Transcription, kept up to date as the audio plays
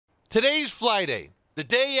Today's Fly Day, the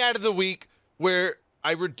day out of the week where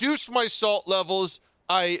I reduce my salt levels,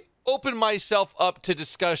 I open myself up to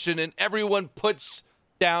discussion, and everyone puts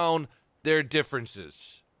down their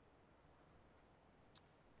differences.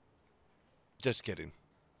 Just kidding.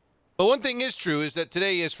 But one thing is true is that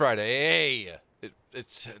today is Friday. Hey,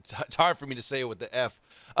 it's hard for me to say it with the F.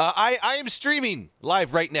 I am streaming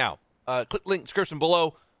live right now. Click link description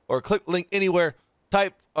below, or click link anywhere.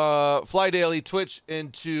 Type PhlyDaily Twitch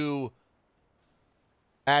into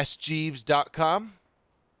AskJeeves.com.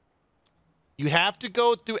 You have to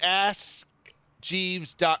go through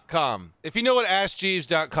AskJeeves.com. If you know what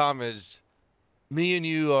AskJeeves.com is, me and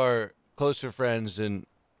you are closer friends than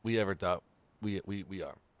we ever thought we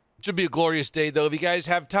are. It should be a glorious day, though. If you guys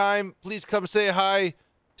have time, please come say hi.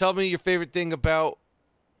 Tell me your favorite thing about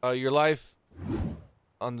your life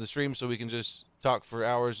on the stream so we can just talk for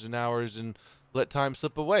hours and hours and let time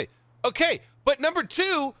slip away. Okay, but number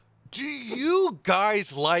two, do you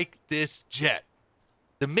guys like this jet?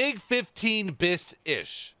 The Mig-15bis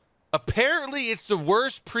ISH. Apparently, it's the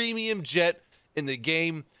worst premium jet in the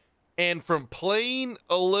game, and from playing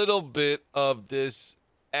a little bit of this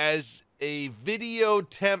as a video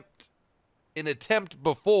attempt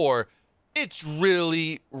before, it's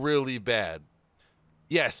really, really bad.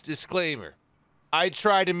 Yes, disclaimer. I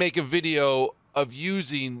tried to make a video of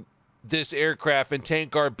using this aircraft in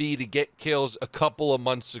Tank RB to get kills a couple of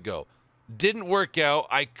months ago. Didn't work out.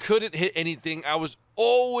 I couldn't hit anything. I was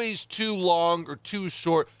always too long or too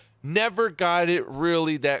short. Never got it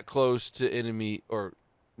really that close to enemy, or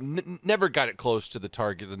never got it close to the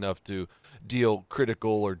target enough to deal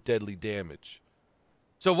critical or deadly damage.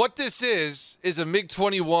 So what this is a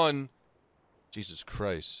MiG-21. Jesus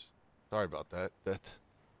Christ. Sorry about that.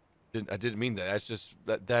 I didn't mean that. That's just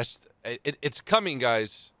it's coming,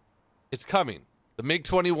 guys. It's coming. The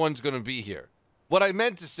MiG-21's going to be here. What I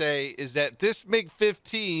meant to say is that this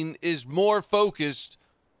MiG-15 is more focused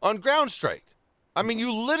on ground strike. I mean,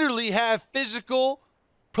 you literally have physical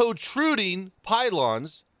protruding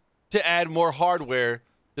pylons to add more hardware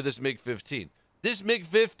to this Mig-15. This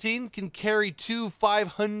MiG-15 can carry 2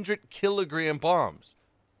 500-kilogram bombs.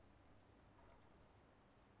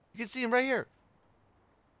 You can see them right here.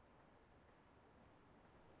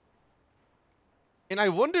 And I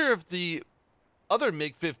wonder if the other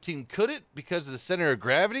MiG-15 couldn't because of the center of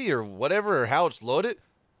gravity or whatever, or how it's loaded.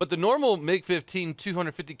 But the normal MiG-15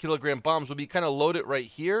 250-kilogram bombs will be kind of loaded right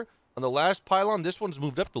here on the last pylon. This one's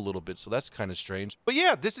moved up a little bit, so that's kind of strange. But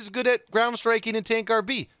yeah, this is good at ground striking in Tank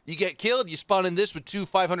RB. You get killed, you spawn in this with 2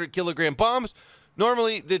 500-kilogram bombs.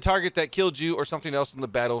 Normally, the target that killed you or something else in the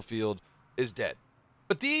battlefield is dead.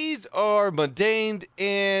 But these are mundane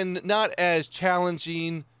and not as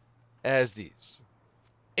challenging as these.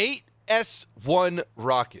 8 S1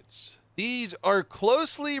 rockets. These are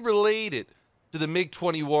closely related to the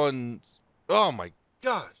MiG-21s. Oh my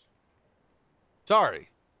gosh. Sorry.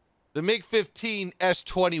 The MiG-15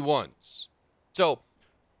 S21s. So,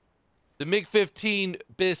 the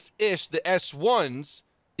MiG-15bis ISH, the S1s,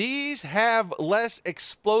 these have less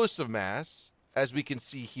explosive mass, as we can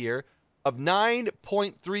see here, of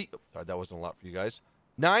 9.3... sorry, that wasn't a lot for you guys.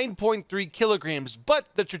 9.3 kilograms, but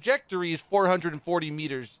the trajectory is 440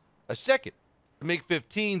 meters a second. The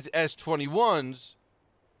MiG-15's S21s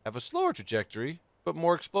have a slower trajectory, but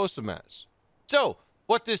more explosive mass. So,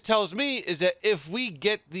 what this tells me is that if we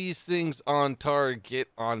get these things on target,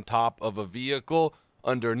 on top of a vehicle,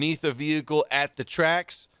 underneath a vehicle, at the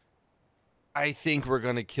tracks, I think we're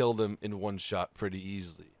going to kill them in one shot pretty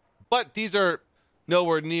easily. But these are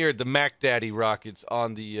nowhere near the Mac Daddy rockets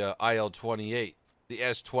on the IL-28, the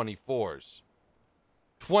S-24s.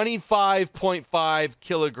 25.5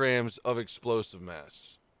 kilograms of explosive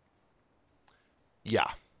mass. Yeah.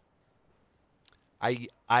 I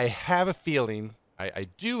have a feeling, I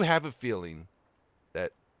do have a feeling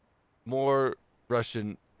that more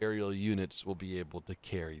Russian aerial units will be able to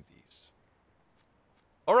carry these.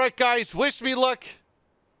 All right, guys, wish me luck.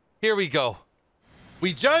 Here we go.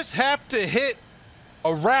 We just have to hit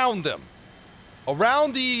around them.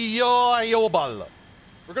 Around the Yobal.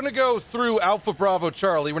 We're going to go through Alpha Bravo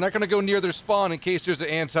Charlie. We're not going to go near their spawn in case there's an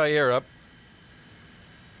anti-air up.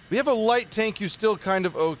 We have a light tank who's still kind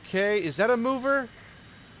of okay. Is that a mover?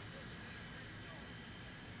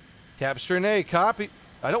 Capture an A. Copy.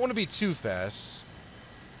 I don't want to be too fast,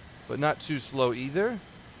 but not too slow either.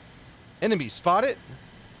 Enemy spotted.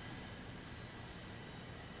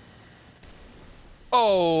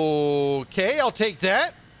 Okay, I'll take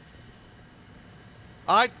that.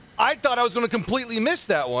 I thought I was going to completely miss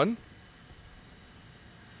that one.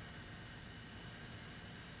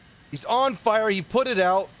 He's on fire. He put it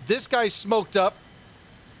out. This guy's smoked up.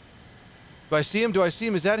 Do I see him? Do I see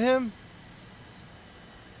him? Is that him?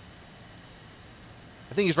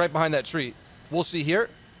 I think he's right behind that tree. We'll see here.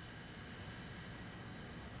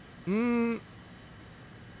 I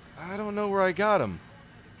don't know where I got him.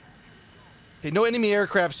 Okay, no enemy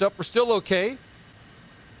aircrafts up. We're still okay.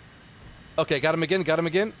 Okay, got him again. Got him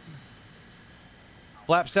again.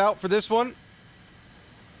 Flaps out for this one.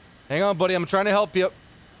 Hang on, buddy. I'm trying to help you.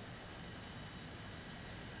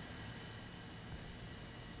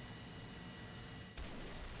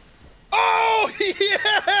 Oh,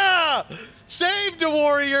 yeah! Saved a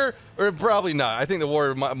warrior. Or probably not. I think the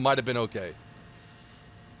warrior might have been okay.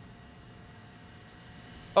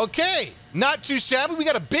 Okay. Not too shabby. We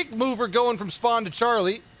got a big mover going from spawn to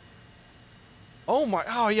Charlie. Oh, my.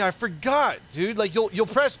 Oh, yeah. I forgot, dude. Like, you'll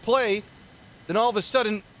press play, then all of a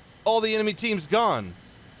sudden, all the enemy team's gone.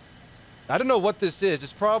 I don't know what this is.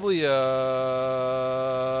 It's probably, yeah,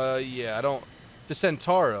 I don't... It's a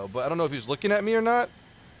Centauro, but I don't know if he's looking at me or not.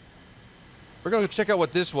 We're going to check out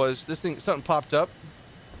what this was. This thing, something popped up.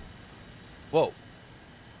 Whoa.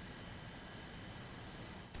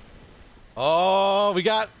 Oh, we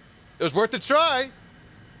got... It was worth a try.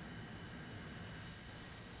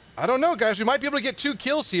 I don't know, guys. We might be able to get 2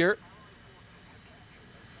 kills here.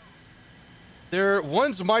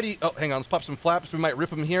 One's mighty... Oh, hang on. Let's pop some flaps. We might rip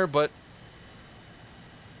them here, but...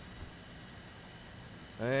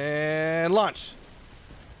 And launch.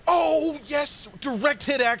 Oh, yes. Direct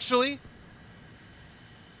hit, actually.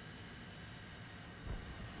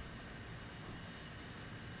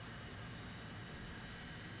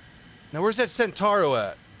 Now, where's that Centauro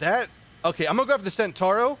at? That... Okay, I'm going to go after the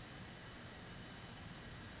Centauro.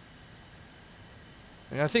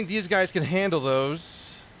 And I think these guys can handle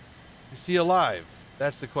those. Is he alive?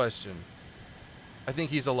 That's the question. I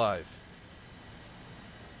think he's alive.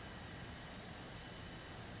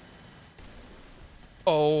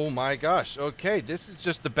 Oh my gosh. Okay, this is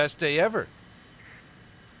just the best day ever.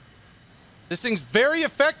 This thing's very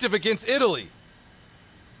effective against Italy.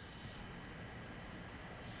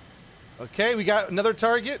 Okay, we got another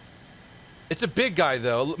target. It's a big guy,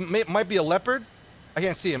 though. Might be a leopard. I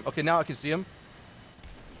can't see him. Okay, now I can see him.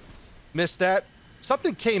 Missed that.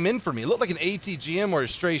 Something came in for me. It looked like an ATGM or a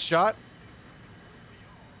stray shot.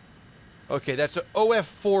 Okay, that's an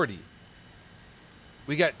OF-40.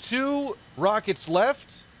 We got 2 rockets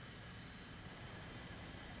left.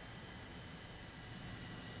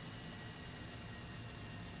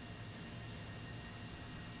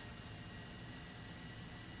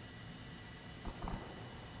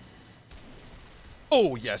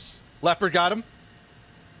 Oh, yes. Leopard got him.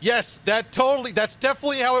 Yes, that's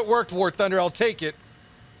definitely how it worked, War Thunder. I'll take it.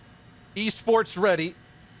 Esports ready.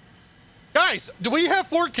 Guys, do we have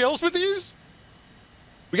 4 kills with these?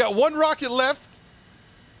 We got 1 rocket left.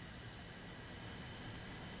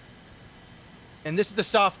 And this is the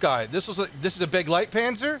soft guy. This is a big light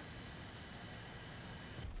panzer.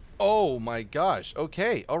 Oh my gosh.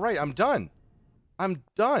 Okay. All right. I'm done. I'm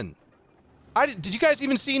done. Did you guys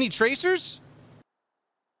even see any tracers?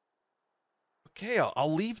 Okay.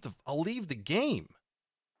 I'll leave the game.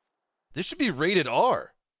 This should be rated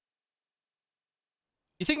R.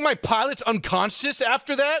 You think my pilot's unconscious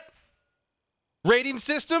after that? Rating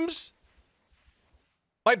systems?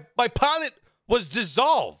 My pilot was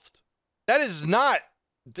dissolved. That is not...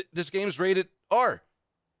 This game's rated R.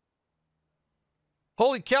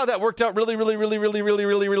 Holy cow, that worked out really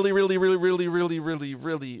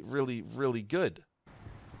good.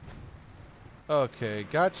 Okay,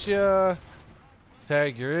 gotcha.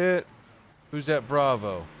 Tag, you're it. Who's at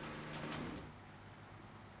Bravo?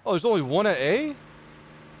 Oh, there's only 1 at A?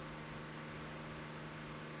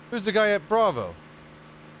 Who's the guy at Bravo?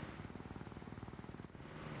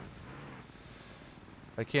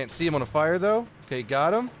 I can't see him on a fire, though. Okay,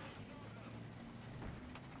 got him.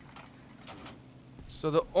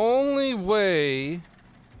 So the only way...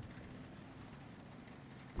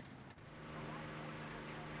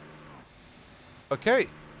 Okay.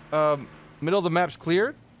 Middle of the map's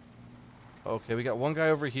cleared. Okay, we got 1 guy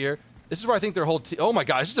over here. This is where I think their whole team... Oh my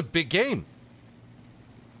gosh, this is a big game.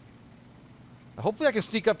 Hopefully I can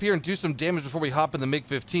sneak up here and do some damage before we hop in the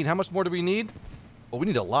Mig-15. How much more do we need? Oh, we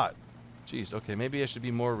need a lot. Jeez, okay, maybe I should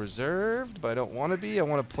be more reserved, but I don't want to be. I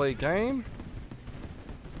want to play game.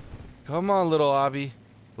 Come on, little Abby.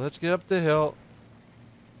 Let's get up the hill.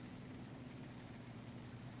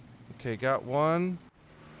 Okay, got 1.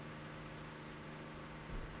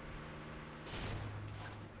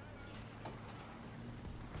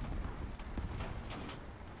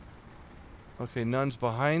 Okay, none's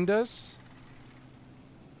behind us.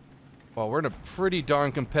 Well, we're in a pretty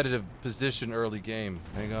darn competitive position early game.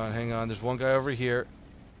 Hang on, hang on. There's 1 guy over here.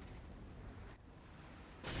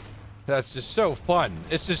 That's just so fun.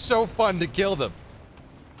 It's just so fun to kill them.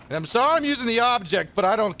 And I'm sorry I'm using the object, but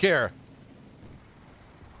I don't care.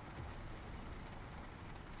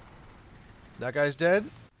 That guy's dead?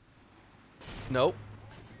 Nope.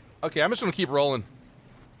 Okay, I'm just gonna keep rolling.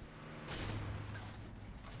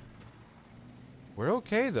 We're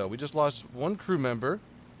okay, though. We just lost one crew member.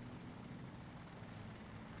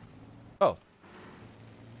 Oh.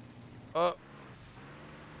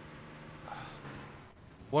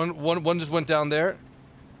 One just went down there.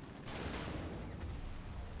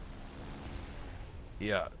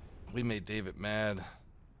 Yeah, we made David mad.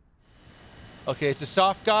 Okay, it's a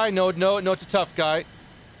soft guy. No, it's a tough guy.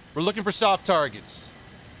 We're looking for soft targets.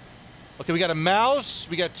 Okay, we got a mouse.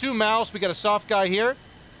 We got two mouse. We got a soft guy here.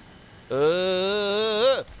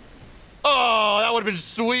 Oh, that would have been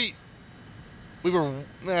sweet. We were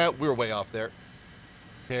way off there.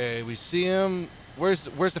 Okay, we see him. Where's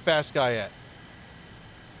the fast guy at?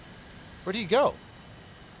 Where'd he go?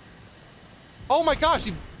 Oh my gosh,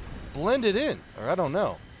 he blended in. Or I don't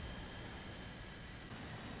know.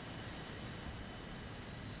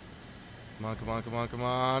 Come on, come on, come on, come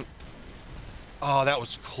on. Oh, that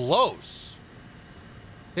was close.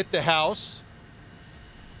 Hit the house.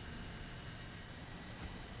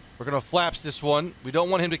 We're gonna flaps this one. We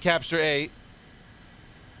don't want him to capture A.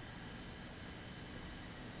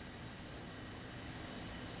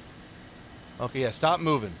 Okay, yeah, stop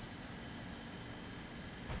moving.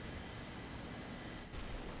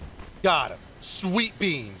 Got him. Sweet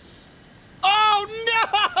beans. Oh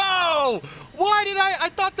no! Why did I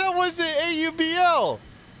thought that was an AUBL.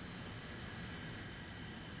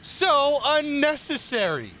 So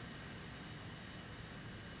unnecessary.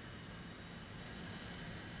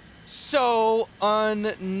 So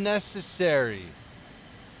unnecessary.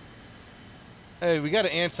 Hey, we got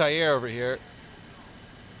an anti-air over here.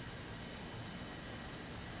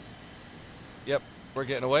 Yep, we're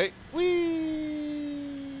getting away. Whee!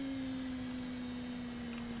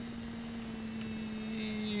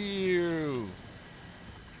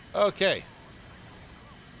 Okay.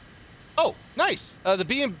 Oh, nice. The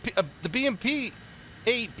BMP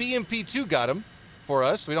 8 BMP 2 got him for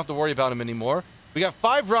us. We don't have to worry about him anymore. We got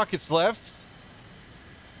 5 rockets left.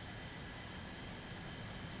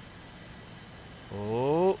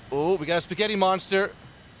 Oh, we got a spaghetti monster.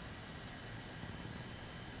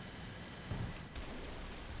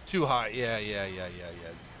 Too high. Yeah.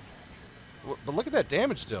 But look at that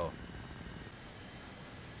damage still.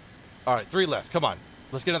 All right, 3 left. Come on.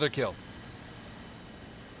 Let's get another kill.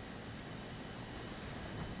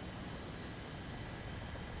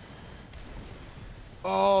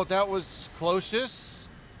 Oh, that was close.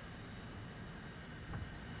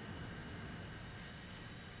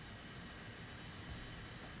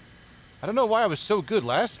 I don't know why I was so good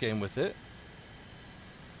last game with it.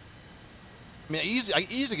 I mean, I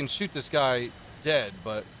easily can shoot this guy dead,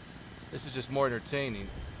 but this is just more entertaining.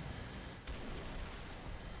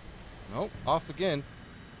 Nope, off again.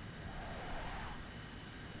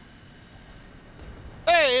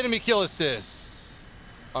 Hey, enemy kill assist.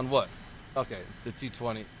 On what? Okay, the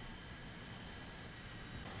T-20.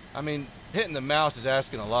 I mean, hitting the mouse is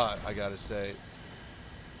asking a lot, I gotta say.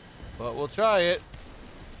 But we'll try it.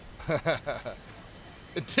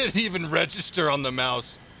 It didn't even register on the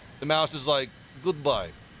mouse. The mouse is like, goodbye.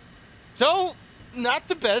 So, not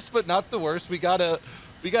the best, but not the worst. We got a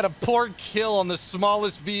poor kill on the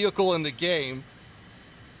smallest vehicle in the game.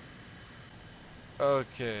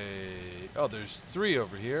 Okay. Oh, there's 3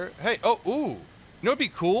 over here. Hey, ooh. You know what'd be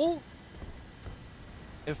cool?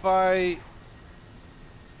 If I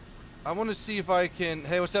want to see if I can...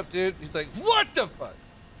 Hey, what's up, dude? He's like, what the fuck?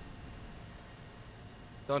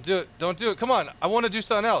 Don't do it. Don't do it. Come on. I want to do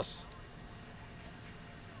something else.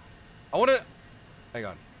 Hang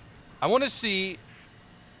on. I want to see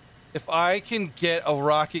if I can get a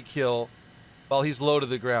rocket kill while he's low to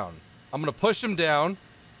the ground. I'm going to push him down.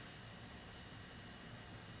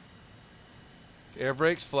 Air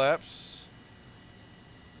brakes, flaps.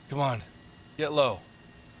 Come on. Get low.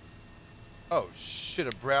 Oh, shit.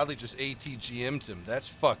 A Bradley just ATGM'd him. That's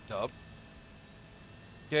fucked up.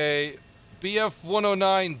 Okay. BF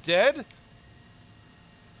 109 dead.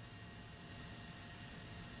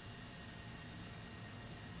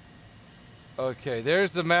 Okay,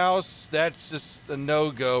 there's the mouse. That's just a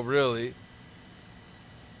no-go, really.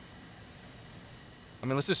 I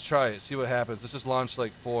mean, let's just try it. See what happens. Let's just launch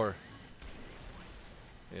like 4.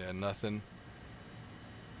 Yeah, nothing.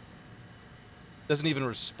 Doesn't even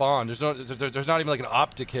respond. There's not even like an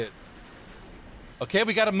optic hit. Okay,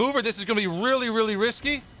 we got a mover. This is gonna be really, really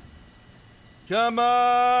risky. Come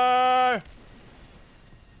on!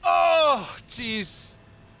 Oh, jeez.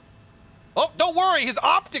 Oh, don't worry. His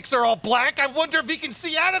optics are all black. I wonder if he can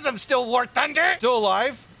see out of them still, War Thunder. Still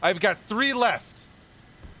alive. I've got 3 left.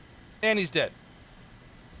 And he's dead.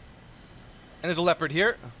 And there's a leopard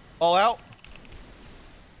here. All out.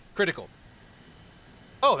 Critical.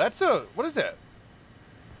 Oh, that's a... What is that?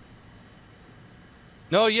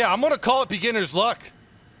 No, yeah, I'm going to call it beginner's luck.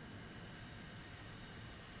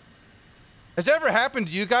 Has it ever happened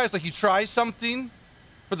to you guys? Like you try something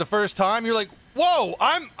for the first time. You're like, whoa,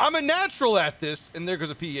 I'm a natural at this. And there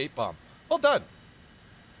goes a P8 bomb. Well done.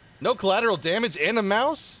 No collateral damage and a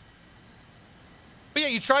mouse. But yeah,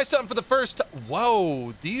 you try something for the first time.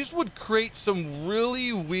 Whoa, these would create some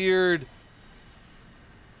really weird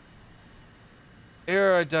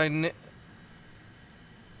aerodynamic.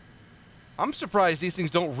 I'm surprised these things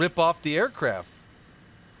don't rip off the aircraft.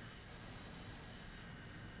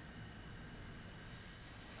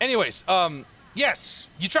 Anyways, yes,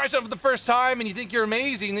 you try something for the first time and you think you're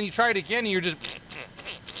amazing, and then you try it again and you're just...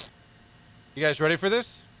 You guys ready for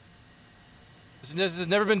this? This has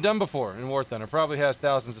never been done before in War Thunder. Probably has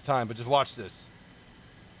thousands of times, but just watch this.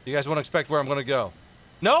 You guys want to expect where I'm going to go?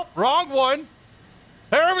 Nope, wrong one.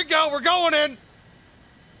 There we go. We're going in.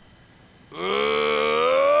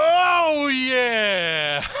 Oh,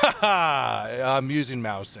 yeah. I'm using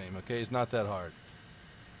mouse aim, okay? It's not that hard.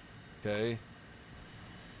 Okay.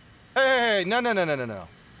 Hey, no.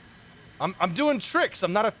 I'm doing tricks.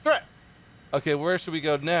 I'm not a threat. Okay, where should we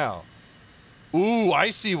go now? Ooh, I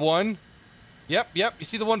see one. Yep. You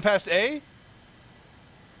see the one past A?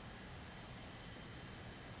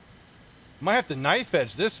 Might have to knife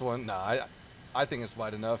edge this one. Nah, I think it's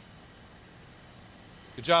wide enough.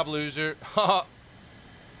 Good job, loser.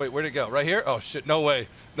 Wait, where'd it go? Right here? Oh, shit. No way.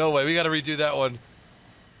 We got to redo that one.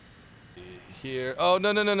 Here. Oh,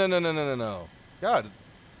 no. God.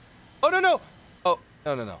 Oh, no. Oh,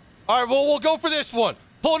 no. All right, well, we'll go for this one.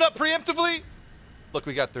 Pulling up preemptively. Look,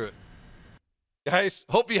 we got through it. Guys,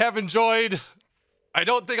 hope you have enjoyed. I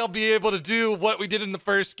don't think I'll be able to do what we did in the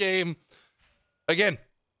first game again.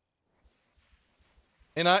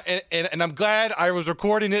 And I'm glad I was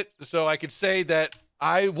recording it so I could say that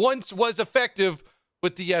I once was effective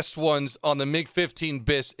with the S1s on the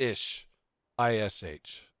Mig-15bis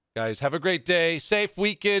ISH. Guys, have a great day. Safe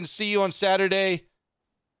weekend. See you on Saturday.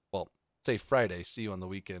 Well, safe Friday. See you on the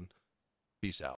weekend. Peace out.